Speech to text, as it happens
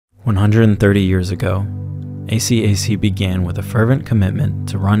130 years ago, ACAC began with a fervent commitment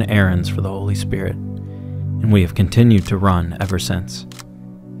to run errands for the Holy Spirit, and we have continued to run ever since.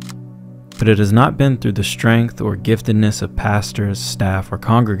 But it has not been through the strength or giftedness of pastors, staff, or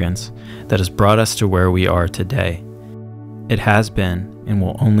congregants that has brought us to where we are today. It has been and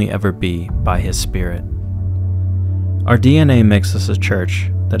will only ever be by His Spirit. Our DNA makes us a church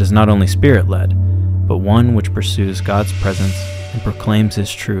that is not only Spirit-led, but one which pursues God's presence and proclaims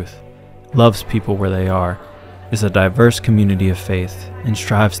His truth, loves people where they are, is a diverse community of faith, and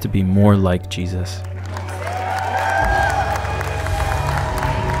strives to be more like Jesus.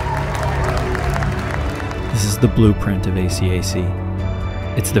 This is the blueprint of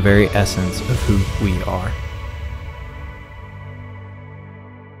ACAC. It's the very essence of who we are.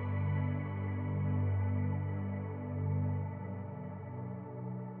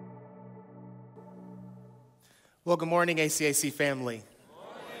 Well, good morning, ACAC family. Good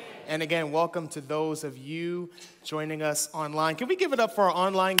morning. And again, welcome to those of you joining us online. Can we give it up for our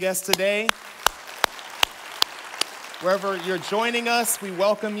online guests today? Wherever you're joining us, we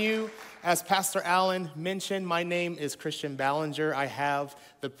welcome you. As Pastor Allen mentioned, my name is Christian Ballenger. I have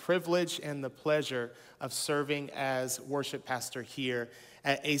the privilege and the pleasure of serving as worship pastor here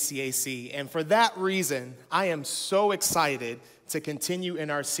at ACAC. And for that reason, I am so excited to continue in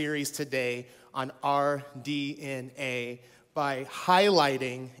our series today on our DNA by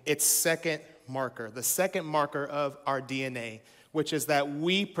highlighting its second marker, the second marker of our DNA, which is that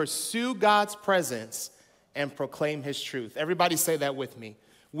we pursue God's presence and proclaim His truth. Everybody say that with me.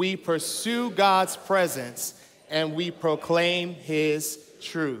 We pursue God's presence and we proclaim His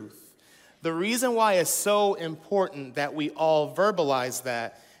truth. The reason why it's so important that we all verbalize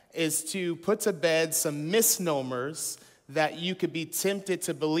that is to put to bed some misnomers that you could be tempted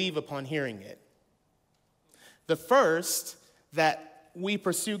to believe upon hearing it. The first, that we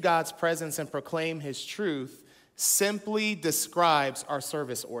pursue God's presence and proclaim His truth, simply describes our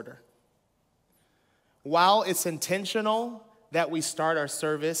service order. While it's intentional that we start our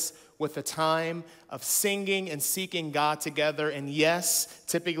service with a time of singing and seeking God together, and yes,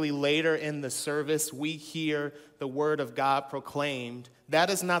 typically later in the service, we hear the word of God proclaimed, that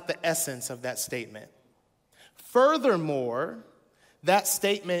is not the essence of that statement. Furthermore, that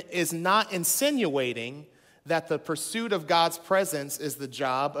statement is not insinuating that the pursuit of God's presence is the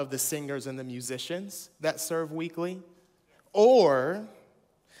job of the singers and the musicians that serve weekly, or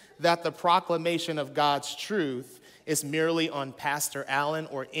that the proclamation of God's truth is merely on Pastor Allen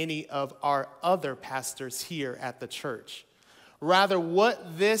or any of our other pastors here at the church. Rather,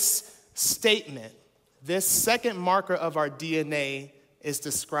 what this statement, this second marker of our DNA is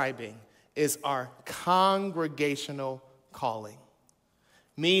describing is our congregational calling.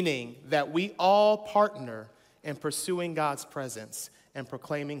 Meaning that we all partner in pursuing God's presence and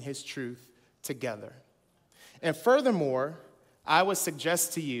proclaiming His truth together. And furthermore, I would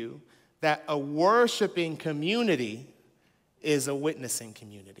suggest to you that a worshiping community is a witnessing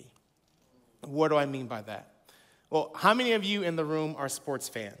community. What do I mean by that? Well, how many of you in the room are sports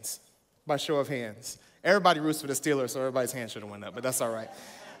fans? By show of hands. Everybody roots for the Steelers, so everybody's hand should have went up, but that's all right.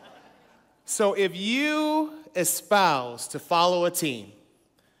 So if you espouse to follow a team,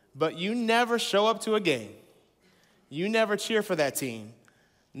 but you never show up to a game, you never cheer for that team,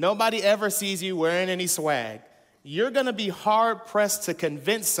 nobody ever sees you wearing any swag, you're going to be hard-pressed to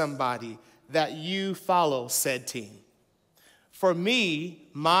convince somebody that you follow said team. For me,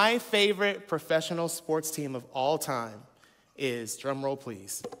 my favorite professional sports team of all time is, drum roll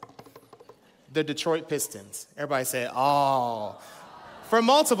please, the Detroit Pistons. Everybody say, oh, for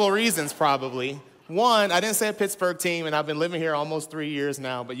multiple reasons probably. One, I didn't say a Pittsburgh team, and I've been living here almost 3 years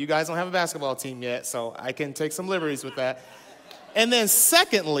now, but you guys don't have a basketball team yet, so I can take some liberties with that. And then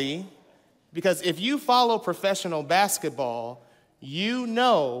secondly, because if you follow professional basketball, you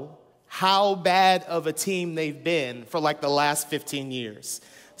know how bad of a team they've been for like the last 15 years.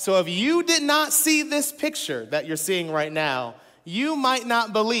 So if you did not see this picture that you're seeing right now, you might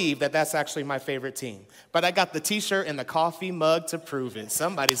not believe that that's actually my favorite team. But I got the t-shirt and the coffee mug to prove it.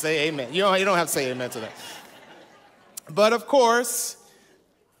 Somebody say amen. You don't have to say amen to that. But of course,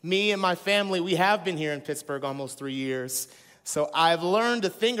 me and my family, we have been here in Pittsburgh almost 3 years. So I've learned a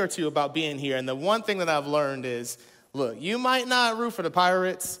thing or two about being here. And the one thing that I've learned is, look, you might not root for the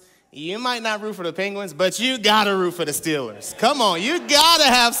Pirates, you might not root for the Penguins, but you gotta root for the Steelers. Come on, you gotta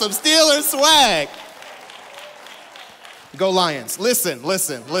have some Steelers swag. Go Lions. Listen.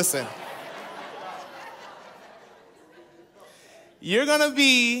 You're going to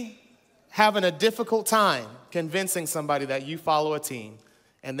be having a difficult time convincing somebody that you follow a team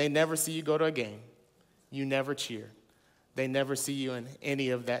and they never see you go to a game. You never cheer. They never see you in any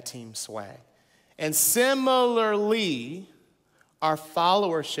of that team swag. And similarly, our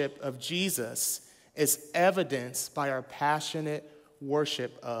followership of Jesus is evidenced by our passionate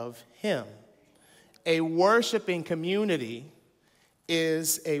worship of him. A worshiping community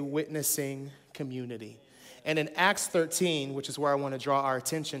is a witnessing community. And in Acts 13, which is where I want to draw our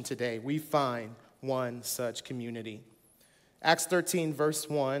attention today, we find one such community. Acts 13, verse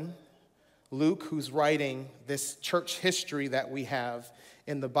 1, Luke, who's writing this church history that we have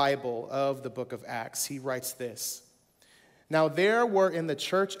in the Bible of the book of Acts, he writes this. Now there were in the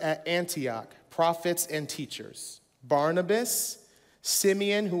church at Antioch prophets and teachers, Barnabas,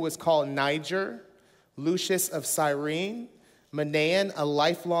 Simeon, who was called Niger, Lucius of Cyrene, Manaen, a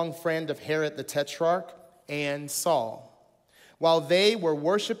lifelong friend of Herod the Tetrarch, and Saul. While they were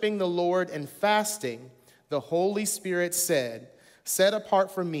worshiping the Lord and fasting, the Holy Spirit said, "Set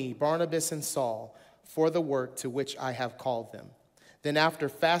apart for me Barnabas and Saul for the work to which I have called them." Then after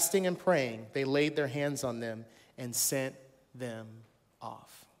fasting and praying, they laid their hands on them and sent them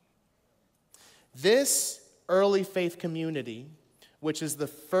off. This early faith community, which is the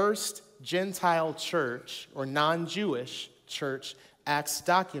first Gentile church or non-Jewish church Acts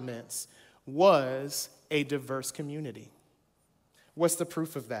documents, was a diverse community. What's the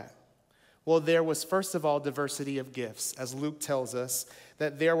proof of that? Well, there was, first of all, diversity of gifts, as Luke tells us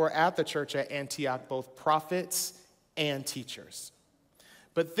that there were at the church at Antioch both prophets and teachers.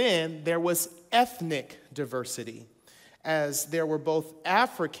 But then there was ethnic diversity, as there were both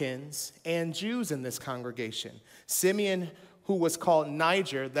Africans and Jews in this congregation. Simeon, who was called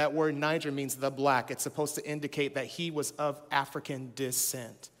Niger, that word Niger means the black. It's supposed to indicate that he was of African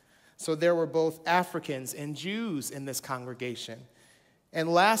descent. So there were both Africans and Jews in this congregation.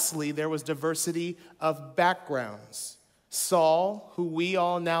 And lastly, there was diversity of backgrounds. Saul, who we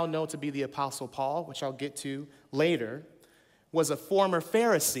all now know to be the Apostle Paul, which I'll get to later, was a former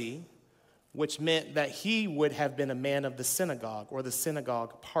Pharisee, which meant that he would have been a man of the synagogue or the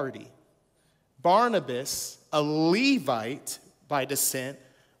synagogue party. Barnabas, a Levite by descent,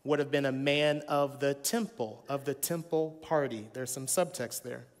 would have been a man of the temple party. There's some subtext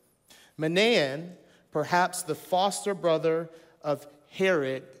there. Manaen, perhaps the foster brother of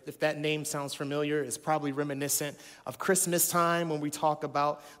Herod, if that name sounds familiar, is probably reminiscent of Christmas time when we talk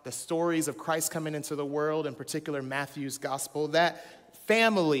about the stories of Christ coming into the world, in particular Matthew's gospel. That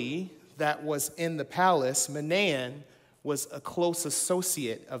family that was in the palace, Manaen, was a close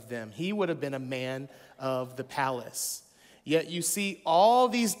associate of them. He would have been a man of the palace. Yet you see all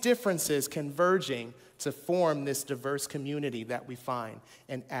these differences converging to form this diverse community that we find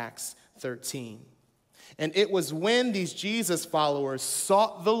in Acts 13. And it was when these Jesus followers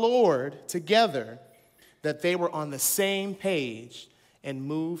sought the Lord together that they were on the same page and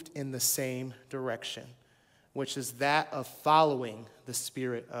moved in the same direction, which is that of following the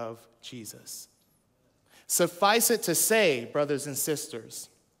Spirit of Jesus. Suffice it to say, brothers and sisters,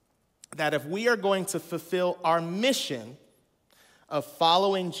 that if we are going to fulfill our mission of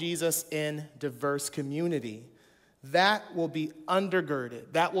following Jesus in diverse community, that will be undergirded,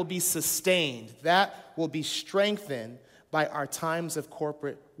 that will be sustained, that will be strengthened by our times of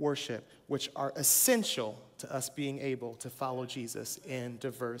corporate worship, which are essential to us being able to follow Jesus in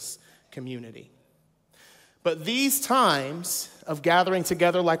diverse community. But these times of gathering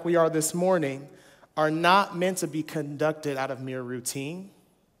together like we are this morning are not meant to be conducted out of mere routine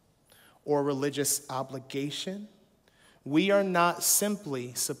or religious obligation. We are not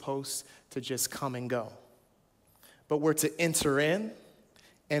simply supposed to just come and go, but we're to enter in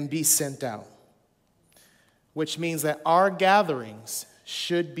and be sent out, which means that our gatherings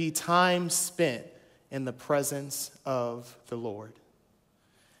should be time spent in the presence of the Lord.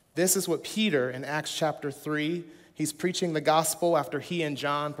 This is what Peter in Acts chapter 3, he's preaching the gospel after he and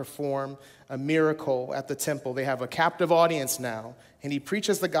John perform a miracle at the temple. They have a captive audience now, and he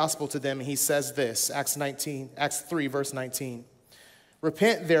preaches the gospel to them, and he says this, Acts 3, verse 19.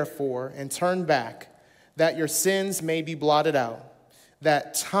 "Repent, therefore, and turn back, that your sins may be blotted out,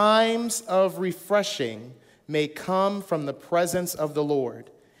 that times of refreshing may come from the presence of the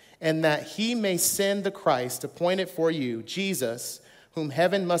Lord, and that he may send the Christ appointed for you, Jesus, whom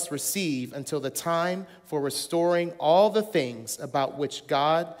heaven must receive until the time for restoring all the things about which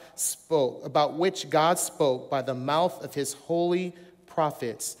God spoke by the mouth of his holy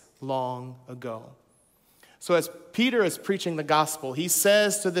prophets long ago." So as Peter is preaching the gospel, he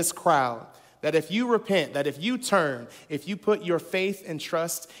says to this crowd that if you repent, that if you turn, if you put your faith and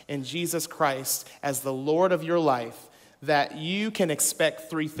trust in Jesus Christ as the Lord of your life, that you can expect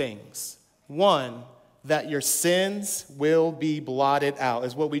three things. One, that your sins will be blotted out,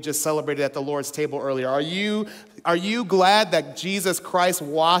 is what we just celebrated at the Lord's table earlier. Are you glad that Jesus Christ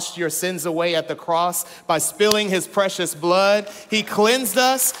washed your sins away at the cross by spilling his precious blood? He cleansed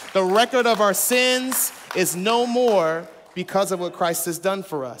us. The record of our sins is no more because of what Christ has done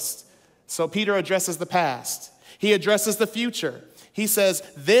for us. So Peter addresses the past. He addresses the future. He says,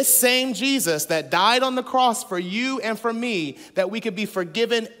 this same Jesus that died on the cross for you and for me, that we could be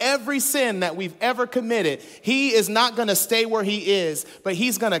forgiven every sin that we've ever committed, he is not going to stay where he is, but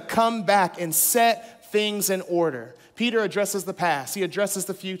he's going to come back and set things in order. Peter addresses the past. He addresses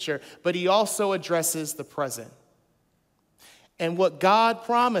the future, but he also addresses the present. And what God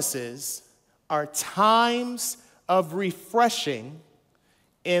promises are times of refreshing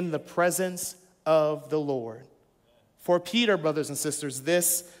in the presence of the Lord. For Peter, brothers and sisters,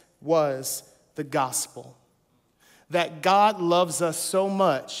 this was the gospel. That God loves us so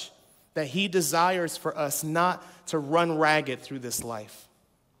much that he desires for us not to run ragged through this life,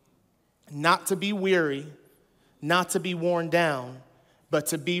 not to be weary, not to be worn down, but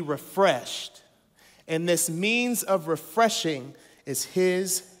to be refreshed. And this means of refreshing is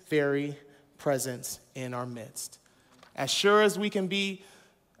his very presence in our midst. As sure as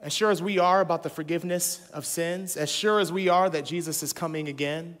we are about the forgiveness of sins, as sure as we are that Jesus is coming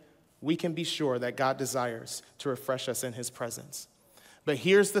again, we can be sure that God desires to refresh us in his presence. But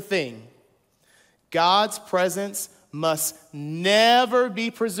here's the thing. God's presence must never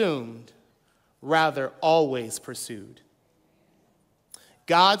be presumed, rather always pursued.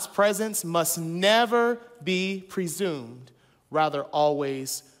 God's presence must never be presumed, rather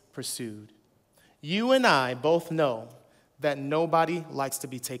always pursued. You and I both know that nobody likes to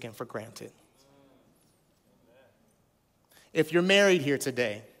be taken for granted. If you're married here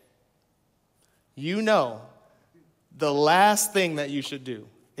today, you know the last thing that you should do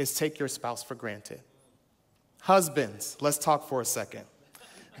is take your spouse for granted. Husbands, let's talk for a second.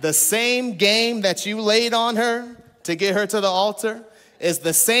 The same game that you laid on her to get her to the altar is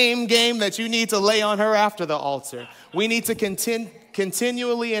the same game that you need to lay on her after the altar. We need to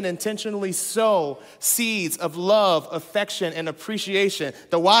continually and intentionally sow seeds of love, affection, and appreciation.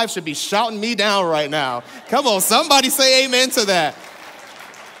 The wives should be shouting me down right now. Come on, somebody say amen to that.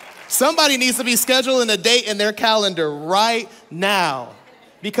 Somebody needs to be scheduling a date in their calendar right now,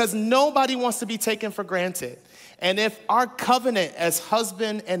 because nobody wants to be taken for granted. And if our covenant as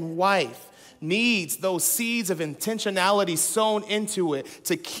husband and wife needs those seeds of intentionality sown into it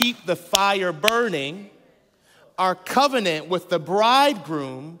to keep the fire burning, our covenant with the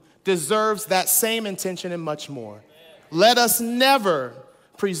bridegroom deserves that same intention and much more. Let us never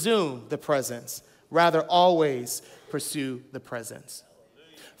presume the presence, rather always pursue the presence.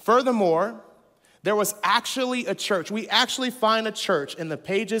 Furthermore, there was actually a church. We actually find a church in the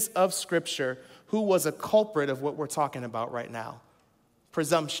pages of Scripture who was a culprit of what we're talking about right now,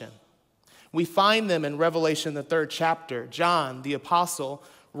 presumption. We find them in Revelation, the 3rd chapter. John, the apostle,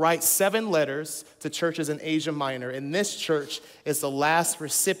 writes 7 letters to churches in Asia Minor, and this church is the last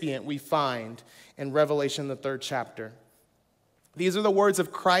recipient we find in Revelation, the 3rd chapter. These are the words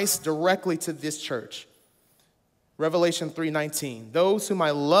of Christ directly to this church. Revelation 3:19, those whom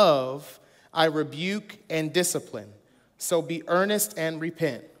I love, I rebuke and discipline. So be earnest and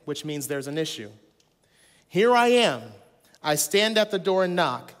repent, which means there's an issue. Here I am. I stand at the door and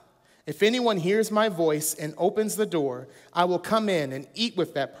knock. If anyone hears my voice and opens the door, I will come in and eat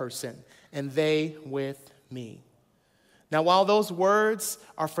with that person, and they with me. Now, while those words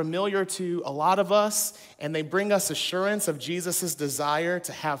are familiar to a lot of us, and they bring us assurance of Jesus' desire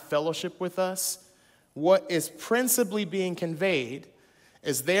to have fellowship with us, what is principally being conveyed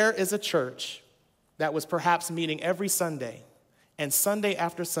is there is a church that was perhaps meeting every Sunday, and Sunday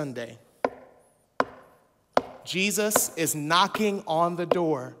after Sunday, Jesus is knocking on the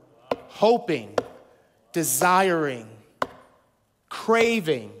door, hoping, desiring,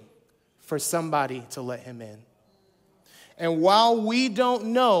 craving for somebody to let him in. And while we don't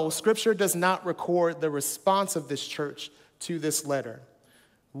know, Scripture does not record the response of this church to this letter,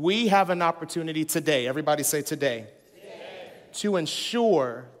 we have an opportunity today, everybody say today, to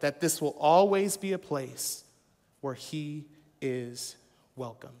ensure that this will always be a place where he is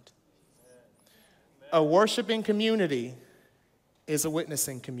welcomed. A worshiping community is a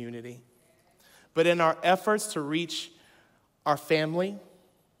witnessing community. But in our efforts to reach our family,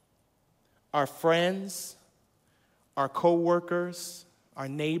 our friends, our co-workers, our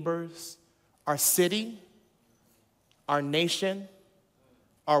neighbors, our city, our nation,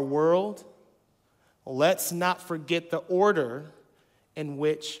 our world, let's not forget the order in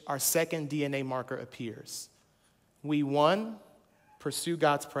which our second DNA marker appears. We, 1, pursue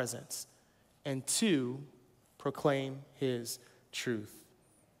God's presence. and 2, proclaim his truth.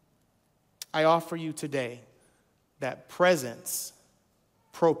 I offer you today that presence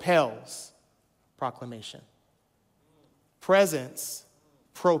propels proclamation. Presence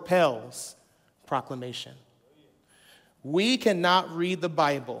propels proclamation. We cannot read the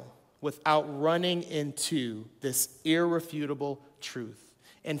Bible without running into this irrefutable truth.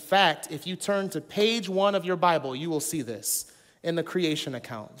 In fact, if you turn to page 1 of your Bible, you will see this in the creation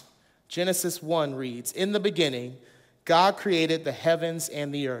account. Genesis 1 reads, "In the beginning, God created the heavens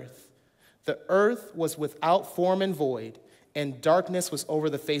and the earth. The earth was without form and void, and darkness was over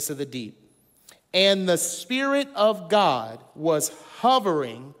the face of the deep. And the Spirit of God was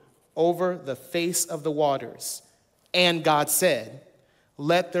hovering over the face of the waters. And God said,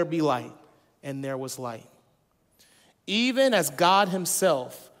 'Let there be light,' and there was light." Even as God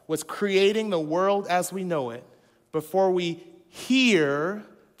himself was creating the world as we know it, before we hear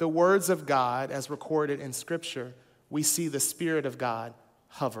the words of God as recorded in Scripture, we see the Spirit of God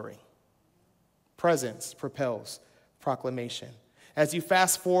hovering. Presence propels proclamation. As you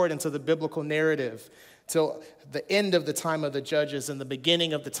fast forward into the biblical narrative till the end of the time of the judges and the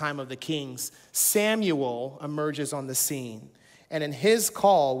beginning of the time of the kings, Samuel emerges on the scene. And in his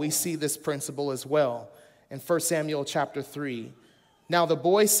call, we see this principle as well. In 1 Samuel chapter 3, "Now the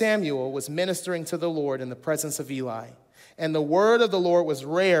boy Samuel was ministering to the Lord in the presence of Eli. And the word of the Lord was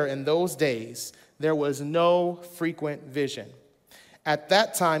rare in those days. There was no frequent vision. At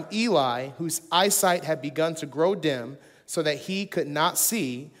that time, Eli, whose eyesight had begun to grow dim so that he could not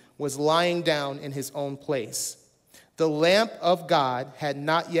see, was lying down in his own place. The lamp of God had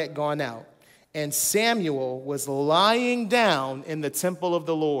not yet gone out, and Samuel was lying down in the temple of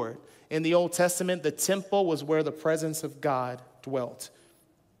the Lord." In the Old Testament, the temple was where the presence of God dwelt,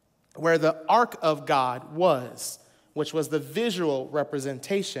 where the ark of God was, which was the visual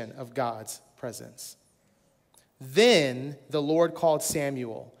representation of God's presence. Then the Lord called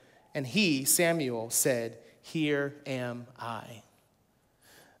Samuel, and he, Samuel, said, "Here am I."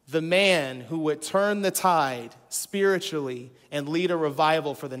 The man who would turn the tide spiritually and lead a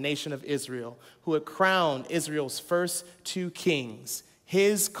revival for the nation of Israel, who would crown Israel's first 2 kings,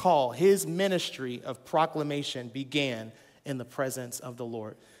 his call, his ministry of proclamation began in the presence of the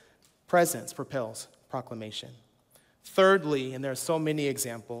Lord. Presence propels proclamation. Thirdly, and there are so many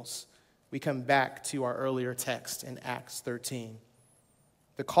examples, we come back to our earlier text in Acts 13,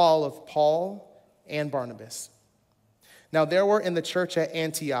 the call of Paul and Barnabas. "Now there were in the church at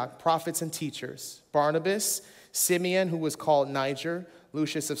Antioch prophets and teachers: Barnabas, Simeon, who was called Niger,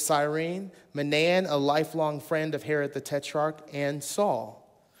 Lucius of Cyrene, Manaen, a lifelong friend of Herod the Tetrarch, and Saul.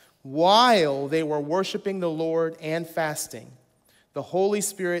 While they were worshiping the Lord and fasting, the Holy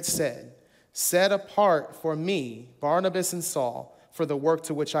Spirit said, 'Set apart for me Barnabas and Saul for the work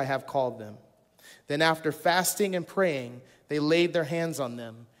to which I have called them.' Then after fasting and praying, they laid their hands on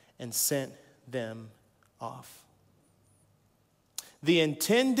them and sent them off." The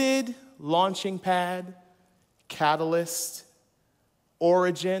intended launching pad, catalyst,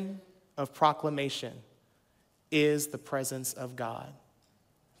 origin of proclamation is the presence of God.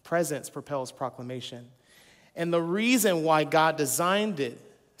 Presence propels proclamation. And the reason why God designed it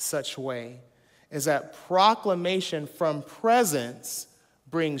such way is that proclamation from presence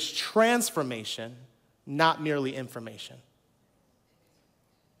brings transformation, not merely information.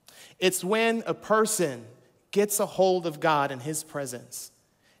 It's when a person gets a hold of God and his presence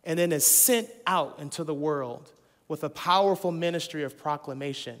and then is sent out into the world with a powerful ministry of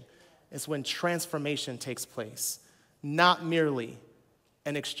proclamation is when transformation takes place, not merely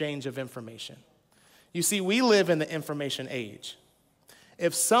an exchange of information. You see, we live in the information age.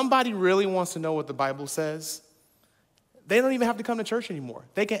 If somebody really wants to know what the Bible says, they don't even have to come to church anymore.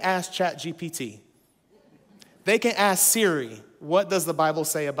 They can ask ChatGPT. They can ask Siri, what does the Bible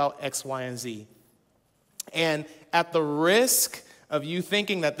say about X, Y, and Z? And at the risk of you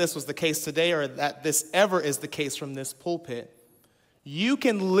thinking that this was the case today or that this ever is the case from this pulpit, you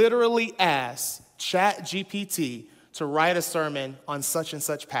can literally ask ChatGPT to write a sermon on such and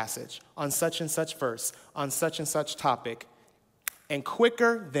such passage, on such and such verse, on such and such topic. And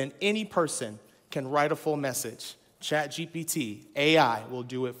quicker than any person can write a full message, ChatGPT, AI, will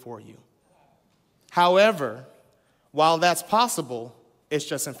do it for you. However, while that's possible, it's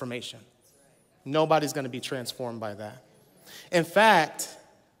just information. Nobody's going to be transformed by that. In fact,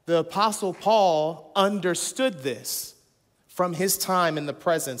 the Apostle Paul understood this from his time in the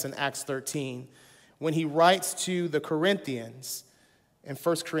presence in Acts 13 when he writes to the Corinthians in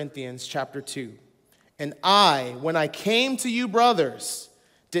 1 Corinthians chapter 2. "And I, when I came to you, brothers,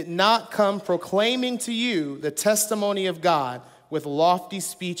 did not come proclaiming to you the testimony of God with lofty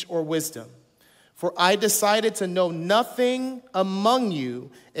speech or wisdom, For I decided to know nothing among you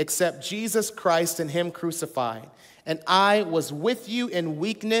except Jesus Christ and him crucified. And I was with you in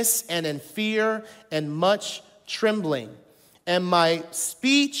weakness and in fear and much trembling. And my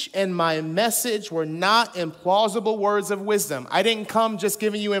speech and my message were not in plausible words of wisdom. I didn't come just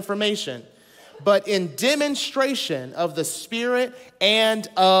giving you information, but in demonstration of the Spirit and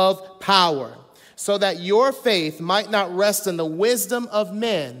of power, so that your faith might not rest in the wisdom of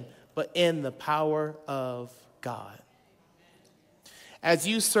men, but in the power of God. As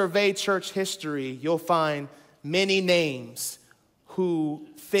you survey church history, you'll find many names who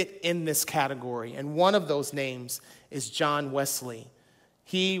fit in this category. And one of those names is John Wesley.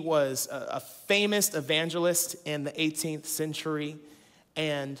 He was a famous evangelist in the 18th century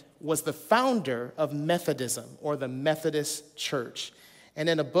and was the founder of Methodism, or the Methodist Church. And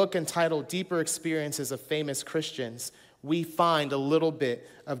in a book entitled Deeper Experiences of Famous Christians, we find a little bit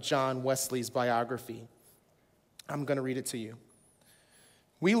of John Wesley's biography. I'm going to read it to you.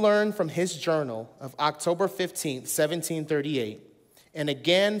 We learn from his journal of October 15th, 1738, and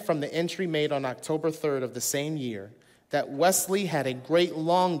again from the entry made on October 3rd of the same year, that Wesley had a great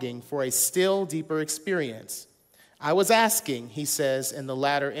longing for a still deeper experience. I was asking, he says in the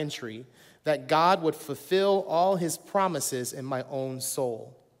latter entry, that God would fulfill all his promises in my own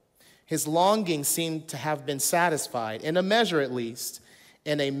soul. His longing seemed to have been satisfied, in a measure at least,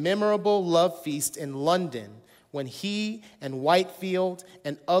 in a memorable love feast in London, when he and Whitefield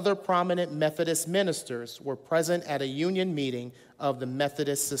and other prominent Methodist ministers were present at a union meeting of the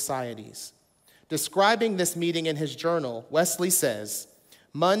Methodist societies. Describing this meeting in his journal, Wesley says,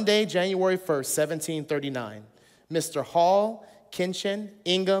 Monday, January 1st, 1739, Mr. Hall, Kinchin,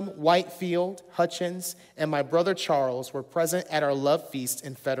 Ingham, Whitefield, Hutchins, and my brother Charles were present at our love feast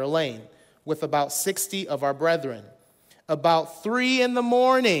in Fetter Lane with about 60 of our brethren. About 3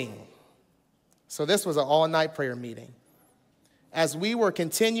 a.m, so this was an all-night prayer meeting. As we were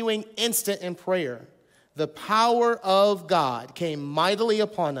continuing instant in prayer, the power of God came mightily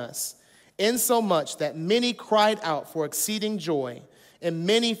upon us, insomuch that many cried out for exceeding joy, and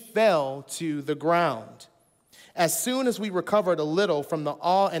many fell to the ground. As soon as we recovered a little from the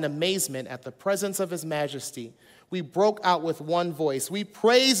awe and amazement at the presence of his majesty, we broke out with one voice, we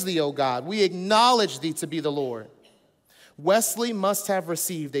praise thee, O God, we acknowledge thee to be the Lord. Wesley must have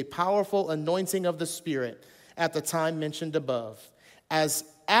received a powerful anointing of the Spirit at the time mentioned above, as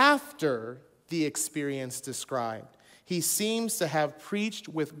after the experience described, he seems to have preached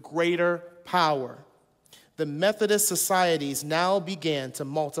with greater power. The Methodist societies now began to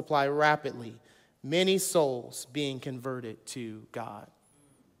multiply rapidly, many souls being converted to God.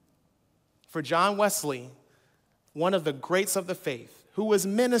 For John Wesley, one of the greats of the faith, who was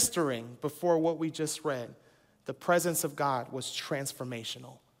ministering before what we just read, the presence of God was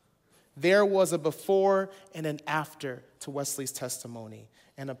transformational. There was a before and an after to Wesley's testimony,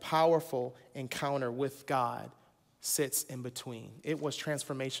 and a powerful encounter with God sits in between. It was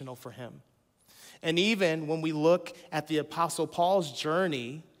transformational for him. And even when we look at the Apostle Paul's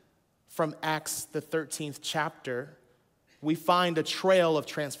journey from Acts, the 13th chapter, we find a trail of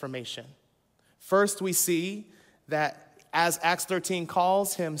transformation. First, we see that as Acts 13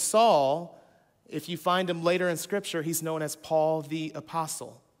 calls him Saul, if you find him later in Scripture, he's known as Paul the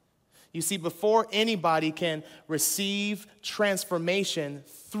Apostle. You see, before anybody can receive transformation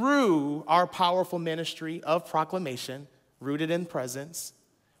through our powerful ministry of proclamation, rooted in presence,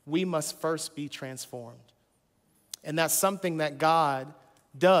 we must first be transformed. And that's something that God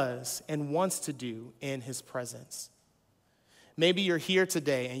does and wants to do in his presence. Maybe you're here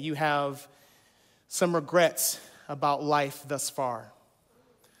today and you have some regrets about life thus far.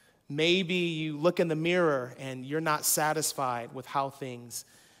 Maybe you look in the mirror and you're not satisfied with how things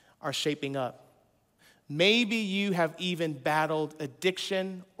are shaping up. Maybe you have even battled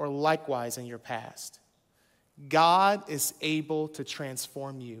addiction or likewise in your past. God is able to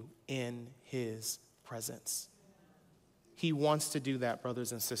transform you in his presence. He wants to do that,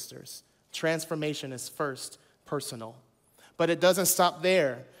 brothers and sisters. Transformation is first personal. But it doesn't stop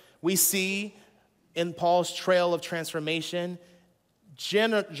there. We see in Paul's trail of transformation,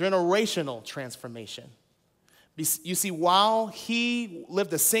 generational transformation. You see, while he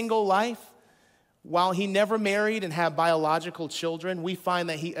lived a single life, while he never married and had biological children, we find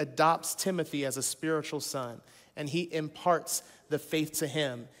that he adopts Timothy as a spiritual son, and he imparts the faith to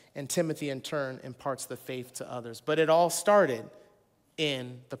him, and Timothy in turn imparts the faith to others. But it all started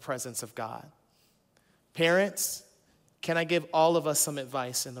in the presence of God. Parents, can I give all of us some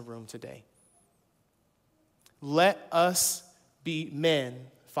advice in the room today? Let us be men,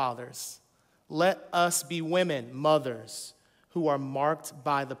 fathers. Let us be women, mothers, who are marked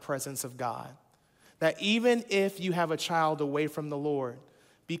by the presence of God. that even if you have a child away from the Lord,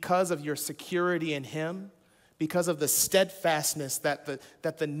 because of your security in him, because of the steadfastness that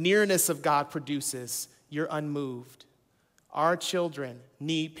the nearness of God produces, you're unmoved. Our children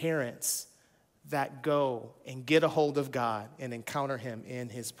need parents that go and get a hold of God and encounter him in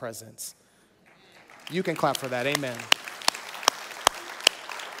his presence. You can clap for that. Amen.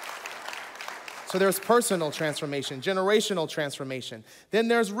 So there's personal transformation, generational transformation. Then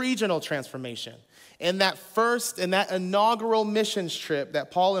there's regional transformation. In that inaugural missions trip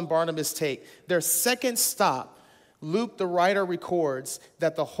that Paul and Barnabas take, their second stop, Luke, the writer, records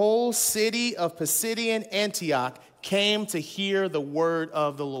that the whole city of Pisidian Antioch came to hear the word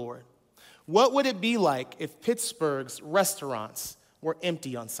of the Lord. What would it be like if Pittsburgh's restaurants were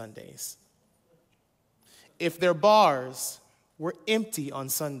empty on Sundays? If their bars were empty on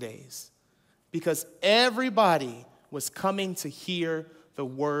Sundays? Because everybody was coming to hear the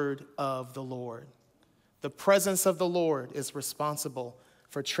word of the Lord. The presence of the Lord is responsible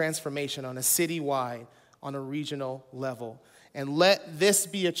for transformation on a citywide, on a regional level. And let this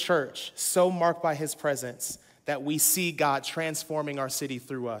be a church so marked by his presence that we see God transforming our city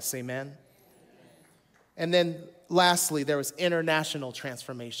through us. Amen? And then lastly, there was international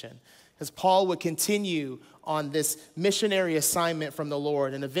transformation. As Paul would continue on this missionary assignment from the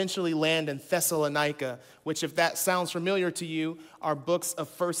Lord and eventually land in Thessalonica, which, if that sounds familiar to you, are books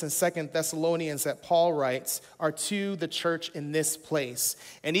of 1st and 2nd Thessalonians that Paul writes are to the church in this place.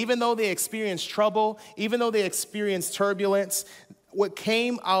 And even though they experienced trouble, even though they experienced turbulence, what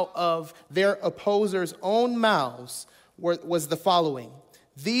came out of their opposers' own mouths was the following: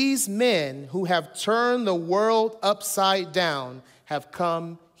 these men who have turned the world upside down have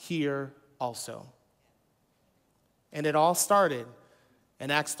come here also. And it all started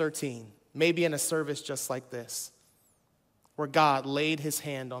in Acts 13, maybe in a service just like this, where God laid his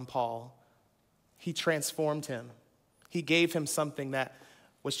hand on Paul. He transformed him. He gave him something that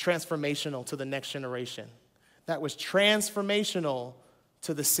was transformational to the next generation, that was transformational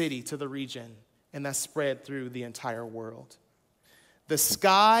to the city, to the region, and that spread through the entire world. The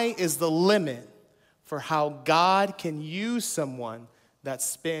sky is the limit for how God can use someone that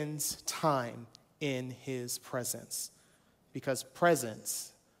spends time in his presence, because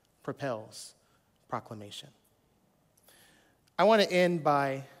presence propels proclamation. I want to end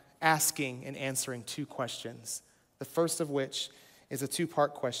by asking and answering two questions, the first of which is a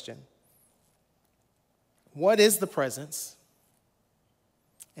two-part question. What is the presence,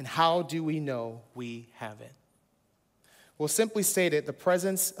 and how do we know we have it? Well, simply stated, the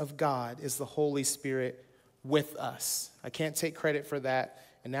presence of God is the Holy Spirit with us. I can't take credit for that.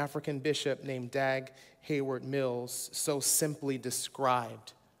 An African bishop named Dag Hayward-Mills so simply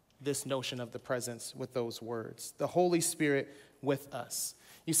described this notion of the presence with those words: the Holy Spirit with us.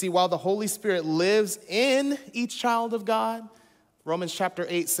 You see, while the Holy Spirit lives in each child of God, Romans chapter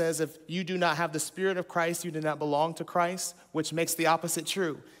 8 says, if you do not have the Spirit of Christ, you do not belong to Christ, which makes the opposite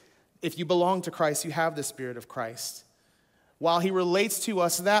true. If you belong to Christ, you have the Spirit of Christ. While he relates to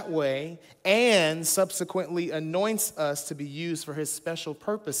us that way and subsequently anoints us to be used for his special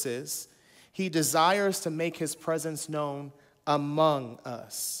purposes, he desires to make his presence known among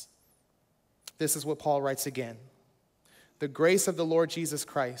us. This is what Paul writes again. The grace of the Lord Jesus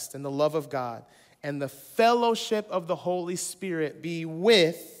Christ and the love of God and the fellowship of the Holy Spirit be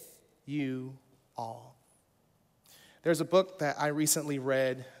with you all. There's a book that I recently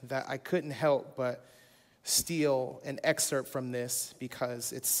read that I couldn't help but steal an excerpt from this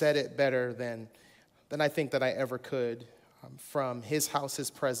because it said it better than I think that I ever could, from His House, His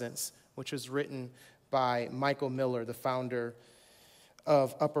Presence, which was written by Michael Miller, the founder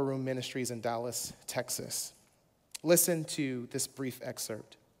of Upper Room Ministries in Dallas, Texas. Listen to this brief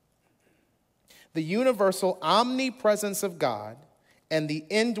excerpt. The universal omnipresence of God and the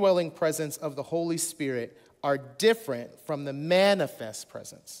indwelling presence of the Holy Spirit are different from the manifest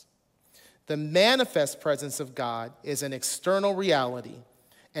presence. The manifest presence of God is an external reality,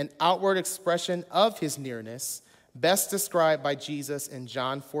 an outward expression of his nearness, best described by Jesus in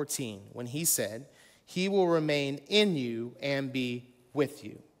John 14, when he said, "He will remain in you and be with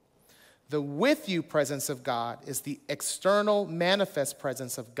you." The with you presence of God is the external manifest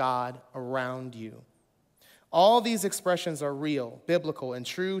presence of God around you. All these expressions are real, biblical, and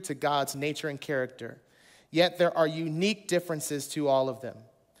true to God's nature and character, yet there are unique differences to all of them.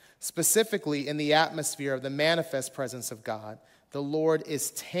 Specifically, in the atmosphere of the manifest presence of God, the Lord is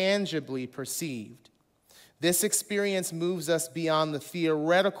tangibly perceived. This experience moves us beyond the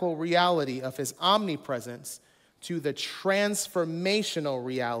theoretical reality of his omnipresence to the transformational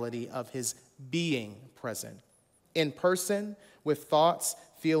reality of his being present, in person, with thoughts,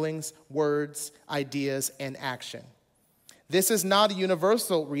 feelings, words, ideas, and action. This is not a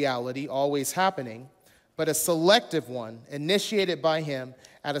universal reality always happening, but a selective one initiated by him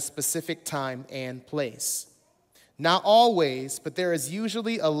at a specific time and place. Not always, but there is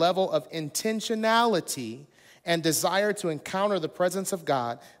usually a level of intentionality and desire to encounter the presence of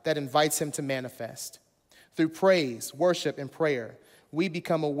God that invites him to manifest. Through praise, worship, and prayer, we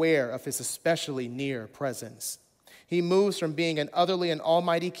become aware of his especially near presence. He moves from being an otherly and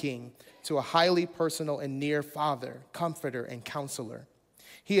almighty king to a highly personal and near father, comforter, and counselor.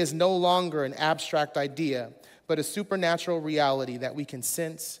 He is no longer an abstract idea, but a supernatural reality that we can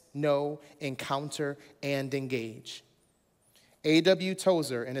sense, know, encounter, and engage. A.W.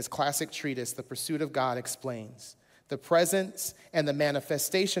 Tozer, in his classic treatise, The Pursuit of God, explains, the presence and the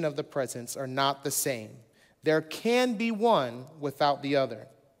manifestation of the presence are not the same. There can be one without the other.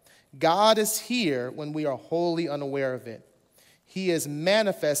 God is here when we are wholly unaware of it. He is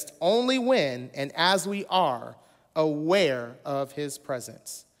manifest only when and as we are aware of his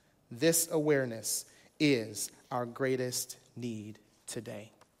presence. This awareness is our greatest need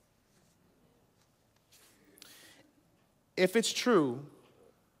today. If it's true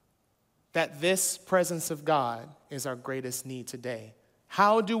that this presence of God is our greatest need today,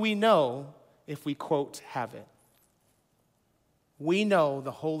 how do we know if we, quote, have it? We know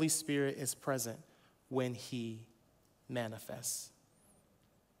the Holy Spirit is present when he manifests.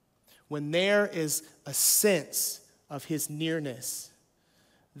 When there is a sense of his nearness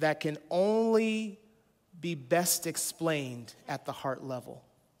that can only be best explained at the heart level.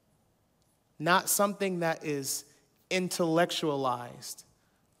 Not something that is intellectualized,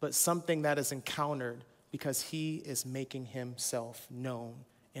 but something that is encountered because he is making himself known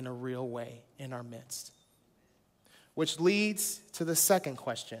in a real way in our midst. Which leads to the second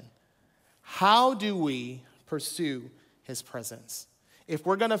question. How do we pursue his presence? If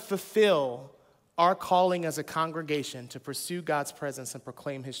we're going to fulfill our calling as a congregation to pursue God's presence and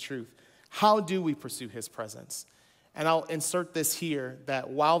proclaim his truth, how do we pursue his presence? And I'll insert this here, that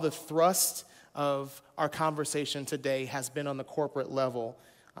while the thrust of our conversation today has been on the corporate level,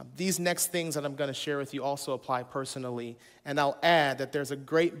 these next things that I'm going to share with you also apply personally. And I'll add that there's a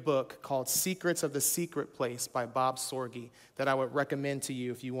great book called Secrets of the Secret Place by Bob Sorge that I would recommend to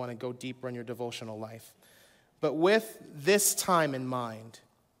you if you want to go deeper in your devotional life. But with this time in mind,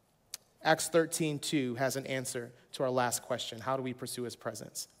 Acts 13:2 has an answer to our last question. How do we pursue his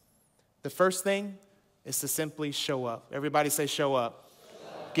presence? The first thing is to simply show up. Everybody say show up.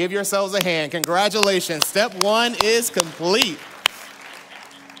 Give yourselves a hand. Congratulations. Step one is complete.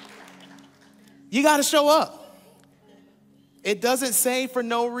 You got to show up. It doesn't say for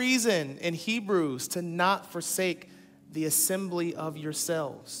no reason in Hebrews to not forsake the assembly of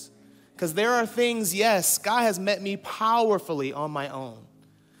yourselves. Because there are things, yes, God has met me powerfully on my own.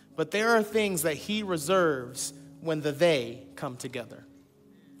 But there are things that he reserves when the they come together.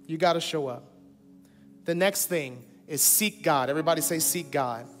 You got to show up. The next thing is seek God. Everybody say seek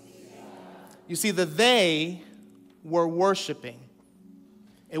God. You see, the they were worshiping.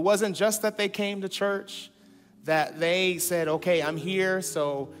 It wasn't just that they came to church, that they said, okay, I'm here,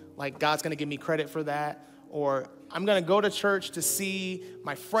 so like God's going to give me credit for that. Or I'm going to go to church to see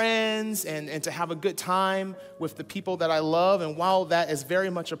my friends and to have a good time with the people that I love. And while that is very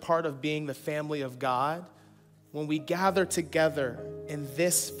much a part of being the family of God, when we gather together in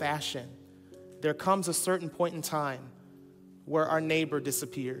this fashion, there comes a certain point in time where our neighbor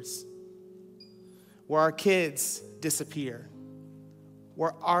disappears, where our kids disappear,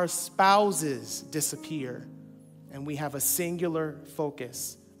 where our spouses disappear, and we have a singular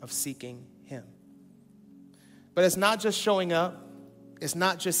focus of seeking him. But it's not just showing up, it's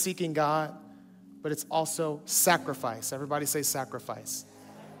not just seeking God, but it's also sacrifice. Everybody say sacrifice.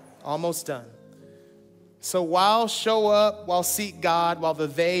 Almost done. So while show up, while seek God, while the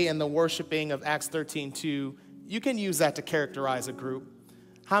they and the worshiping of Acts 13:2, you can use that to characterize a group.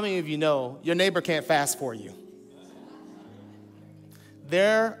 How many of you know your neighbor can't fast for you?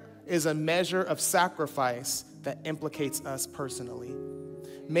 There is a measure of sacrifice that implicates us personally.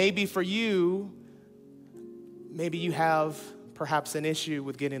 Maybe for you, maybe you have perhaps an issue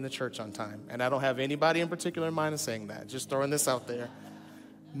with getting to church on time. And I don't have anybody in particular in mind of saying that. Just throwing this out there.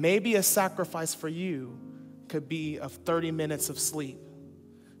 Maybe a sacrifice for you could be of 30 minutes of sleep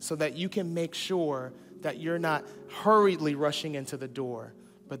so that you can make sure that you're not hurriedly rushing into the door,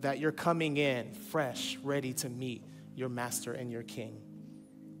 but that you're coming in fresh, ready to meet your master and your king.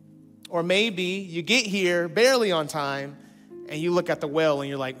 Or maybe you get here barely on time and you look at the well and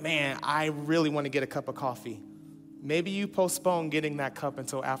you're like, man, I really want to get a cup of coffee. Maybe you postpone getting that cup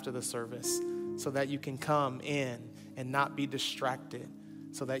until after the service so that you can come in and not be distracted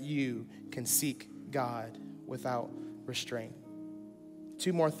so that you can seek God without restraint.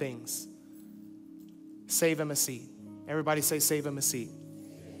 2 more things. Save him a seat. Everybody say, save him a seat.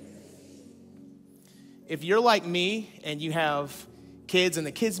 If you're like me and you have kids in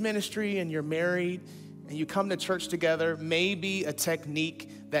the kids ministry and you're married and you come to church together, maybe a technique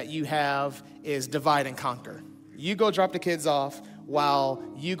that you have is divide and conquer. You go drop the kids off while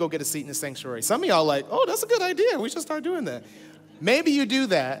you go get a seat in the sanctuary. Some of y'all are like, oh, that's a good idea. We should start doing that. Maybe you do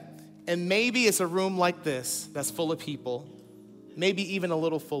that, and maybe it's a room like this that's full of people, maybe even a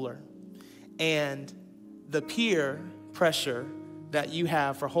little fuller. And the peer pressure that you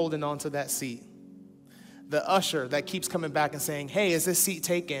have for holding on to that seat, the usher that keeps coming back and saying, hey, is this seat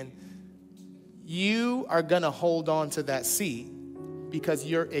taken? You are going to hold on to that seat because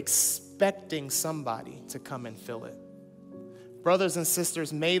you're expecting somebody to come and fill it. Brothers and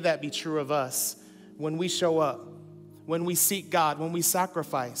sisters, may that be true of us when we show up, when we seek God, when we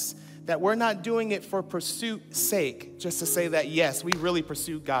sacrifice, that we're not doing it for pursuit's sake, just to say that, yes, we really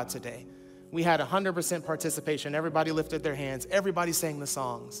pursued God today. We had 100% participation. Everybody lifted their hands. Everybody sang the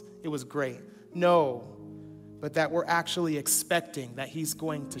songs. It was great. No, but that we're actually expecting that he's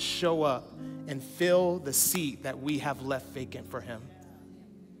going to show up and fill the seat that we have left vacant for him.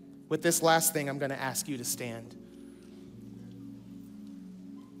 With this last thing, I'm going to ask you to stand.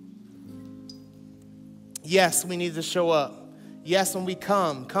 Yes, we need to show up. Yes, when we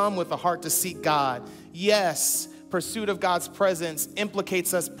come with a heart to seek God. Yes, pursuit of God's presence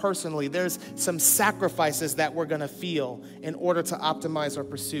implicates us personally. There's some sacrifices that we're going to feel in order to optimize our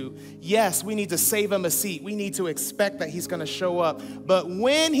pursuit. Yes, we need to save him a seat. We need to expect that he's going to show up. But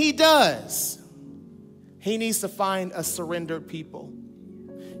when he does, he needs to find a surrendered people.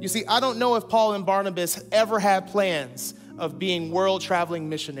 You see, I don't know if Paul and Barnabas ever had plans of being world-traveling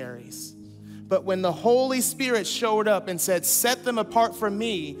missionaries. But when the Holy Spirit showed up and said, set them apart from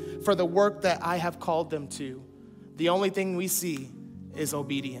me for the work that I have called them to, the only thing we see is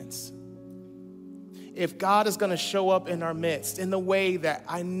obedience. If God is going to show up in our midst in the way that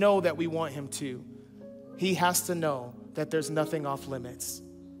I know that we want him to, he has to know that there's nothing off limits.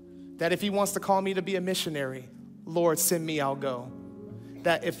 That if he wants to call me to be a missionary, Lord, send me, I'll go.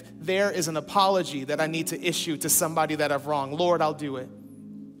 That if there is an apology that I need to issue to somebody that I've wronged, Lord, I'll do it.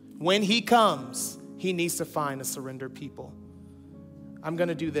 When he comes, he needs to find a surrendered people. I'm going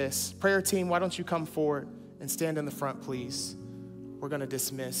to do this. Prayer team, why don't you come forward and stand in the front, please? We're going to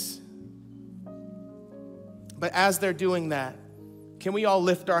dismiss. But as they're doing that, can we all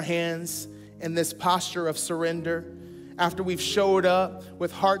lift our hands in this posture of surrender after we've showed up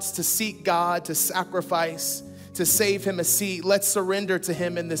with hearts to seek God, to sacrifice, to save him a seat? Let's surrender to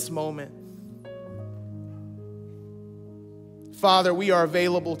him in this moment. Father, we are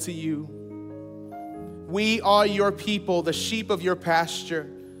available to you. We are your people, the sheep of your pasture,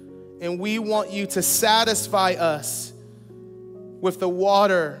 and we want you to satisfy us with the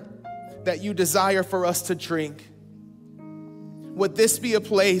water that you desire for us to drink. Would this be a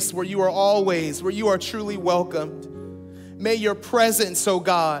place where you are truly welcomed? May your presence, oh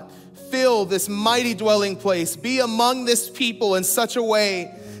God, fill this mighty dwelling place. Be among this people in such a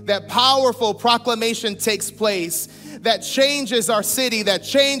way that powerful proclamation takes place, that changes our city, that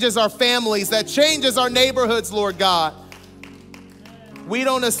changes our families, that changes our neighborhoods, Lord God. We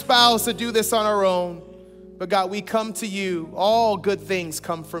don't espouse to do this on our own, but God, we come to you. All good things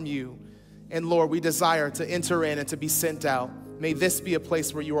come from you. And Lord, we desire to enter in and to be sent out. May this be a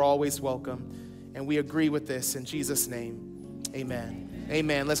place where you are always welcome. And we agree with this in Jesus' name. Amen.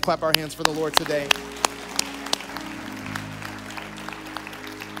 Amen. Let's clap our hands for the Lord today.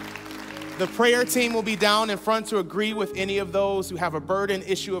 The prayer team will be down in front to agree with any of those who have a burden,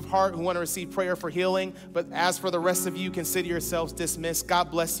 issue of heart, who want to receive prayer for healing. But as for the rest of you, consider yourselves dismissed. God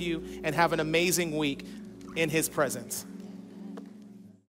bless you and have an amazing week in his presence.